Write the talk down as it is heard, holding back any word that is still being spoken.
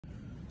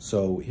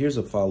So here's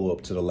a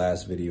follow-up to the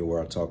last video where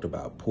I talked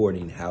about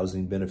porting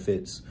housing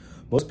benefits.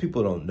 Most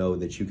people don't know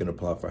that you can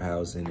apply for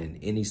housing in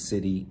any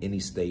city, any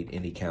state,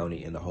 any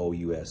county in the whole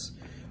U.S.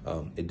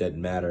 It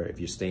doesn't matter if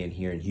you're staying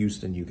here in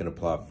Houston, you can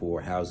apply for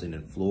housing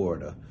in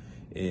Florida,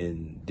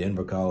 in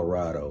Denver,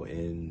 Colorado,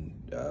 in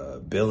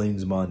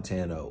Billings,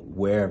 Montana,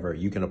 wherever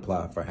you can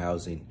apply for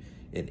housing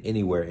in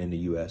anywhere in the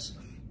U.S.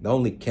 The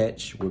only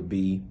catch would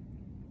be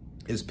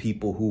is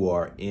people who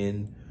are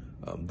in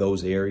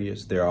those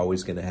areas. They're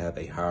always going to have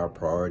a higher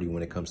priority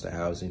when it comes to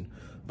housing,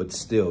 but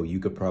still you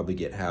could probably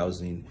get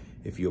housing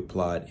if you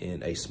applied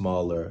in a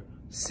smaller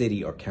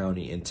city or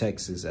county in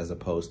Texas as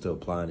opposed to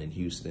applying in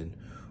Houston.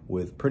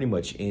 With pretty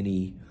much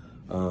any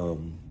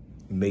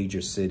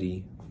major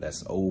city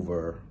that's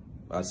over,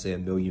 I'd say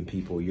 1 million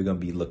people, you're going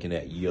to be looking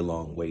at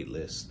year-long wait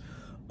lists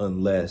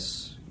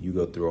unless you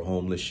go through a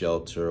homeless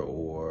shelter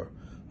or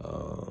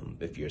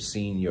if you're a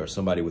senior or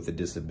somebody with a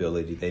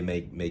disability, they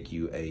make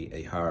you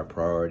a higher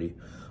priority.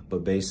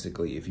 But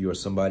basically, if you're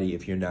somebody,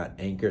 if you're not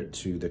anchored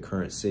to the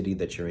current city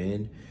that you're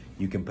in,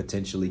 you can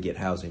potentially get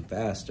housing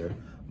faster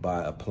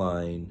by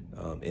applying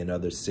in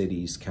other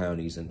cities,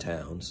 counties, and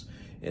towns,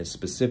 and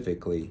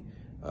specifically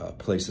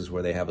places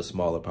where they have a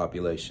smaller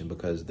population,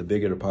 because the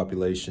bigger the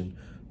population,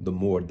 the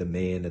more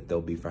demand that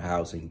there'll be for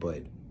housing.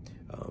 But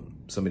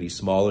some of these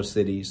smaller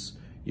cities,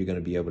 you're going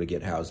to be able to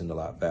get housing a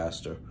lot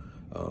faster.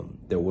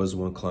 There was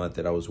one client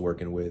that I was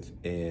working with,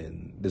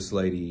 and this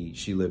lady,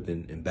 she lived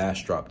in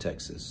Bastrop,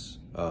 Texas,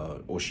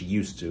 or she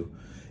used to,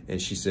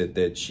 and she said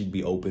that she'd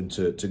be open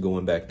to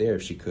going back there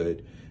if she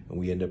could. And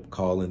we ended up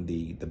calling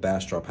the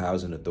Bastrop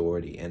Housing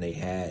Authority, and they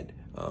had,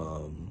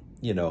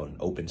 you know, an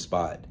open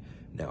spot.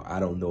 Now,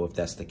 I don't know if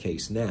that's the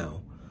case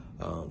now,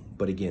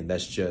 but again,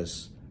 that's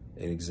just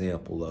an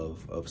example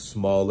of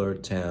smaller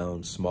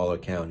towns, smaller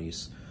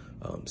counties.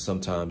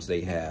 Sometimes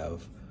they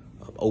have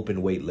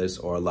open wait lists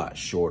or a lot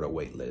shorter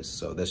wait lists.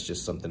 So that's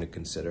just something to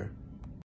consider.